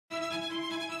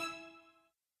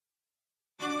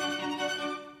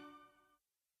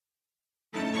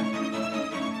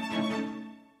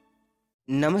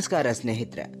ನಮಸ್ಕಾರ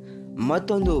ಸ್ನೇಹಿತರೆ,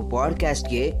 ಮತ್ತೊಂದು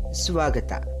ಪಾಡ್ಕಾಸ್ಟ್ಗೆ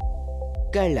ಸ್ವಾಗತ.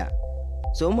 ಕಳ್ಳ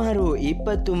ಸುಮಾರು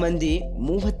 20 ಮಂದಿ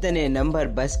 30ನೇ ನಂಬರ್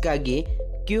ಬಸ್ಗಾಗಿ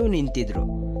ಕ್ಯೂ ನಿಂತಿದ್ರು.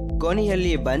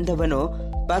 ಕೊನೆಯಲ್ಲಿ ಬಂದವನು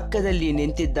ಪಕ್ಕದಲ್ಲಿ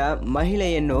ನಿಂತಿದ್ದ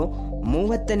ಮಹಿಳೆಯನ್ನು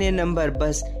 30ನೇ ನಂಬರ್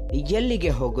ಬಸ್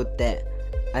ಎಲ್ಲಿಗೆ ಹೋಗುತ್ತೆ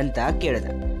ಅಂತ ಕೇಳಿದ.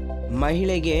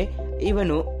 ಮಹಿಳೆಗೆ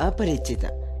ಇವನು ಅಪರಿಚಿತ.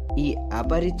 ಈ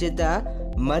ಅಪರಿಚಿತ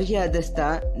ಮರ್ಯಾದಸ್ಥ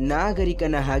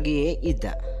ನಾಗರಿಕನ ಹಾಗೆಯೇ ಇದ್ದ.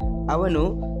 ಅವನು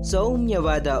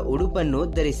ಸೌಮ್ಯವಾದ ಉಡುಪನ್ನು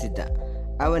ಧರಿಸಿದ್ದ.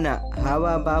 ಅವನ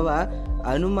ಹಾವಭಾವ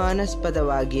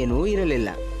ಅನುಮಾನಾಸ್ಪದವಾಗಿಯೇನೂ ಇರಲಿಲ್ಲ.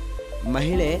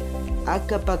 ಮಹಿಳೆ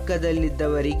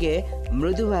ಅಕ್ಕಪಕ್ಕದಲ್ಲಿದ್ದವರಿಗೆ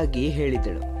ಮೃದುವಾಗಿ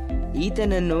ಹೇಳಿದಳು,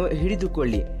 ಈತನನ್ನು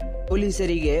ಹಿಡಿದುಕೊಳ್ಳಿ,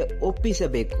 ಪೊಲೀಸರಿಗೆ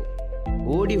ಒಪ್ಪಿಸಬೇಕು,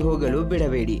 ಓಡಿ ಹೋಗಲು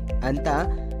ಬಿಡಬೇಡಿ ಅಂತ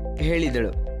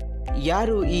ಹೇಳಿದಳು.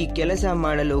 ಯಾರು ಈ ಕೆಲಸ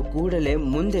ಮಾಡಲು ಕೂಡಲೇ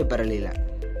ಮುಂದೆ ಬರಲಿಲ್ಲ.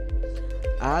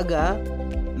 ಆಗ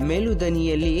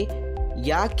ಮೆಲುದನಿಯಲ್ಲಿ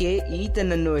ಯಾಕೆ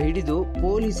ಈತನನ್ನು ಹಿಡಿದು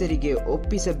ಪೊಲೀಸರಿಗೆ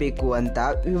ಒಪ್ಪಿಸಬೇಕು ಅಂತ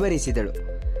ವಿವರಿಸಿದಳು.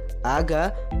 ಆಗ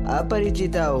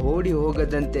ಅಪರಿಚಿತ ಓಡಿ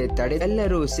ಹೋಗದಂತೆ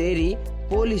ಎಲ್ಲರೂ ಸೇರಿ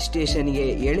ಪೊಲೀಸ್ ಸ್ಟೇಷನ್ಗೆ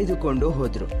ಎಳೆದುಕೊಂಡು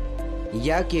ಹೋದ್ರು.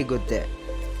 ಯಾಕೆ ಗೊತ್ತೇ?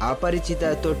 ಅಪರಿಚಿತ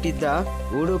ತೊಟ್ಟಿದ್ದ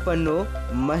ಉಡುಪನ್ನು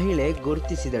ಮಹಿಳೆ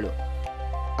ಗುರುತಿಸಿದಳು.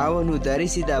 ಅವನು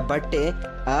ಧರಿಸಿದ ಬಟ್ಟೆ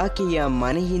ಆಕೆಯ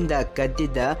ಮನೆಯಿಂದ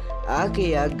ಕದ್ದಿದ್ದ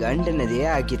ಆಕೆಯ ಗಂಡನದೇ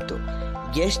ಆಗಿತ್ತು.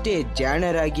 ಎಷ್ಟೇ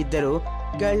ಜಾಣರಾಗಿದ್ದರೂ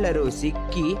ಕಳ್ಳರು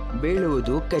ಸಿಕ್ಕಿ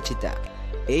ಬೀಳುವುದು ಖಚಿತ.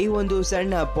 ಈ ಒಂದು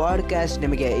ಸಣ್ಣ ಪಾಡ್ಕಾಸ್ಟ್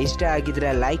ನಿಮಗೆ ಇಷ್ಟ ಆಗಿದ್ರೆ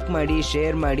ಲೈಕ್ ಮಾಡಿ,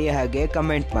 ಶೇರ್ ಮಾಡಿ, ಹಾಗೆ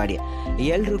ಕಮೆಂಟ್ ಮಾಡಿ.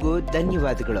 ಎಲ್ರಿಗೂ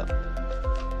ಧನ್ಯವಾದಗಳು.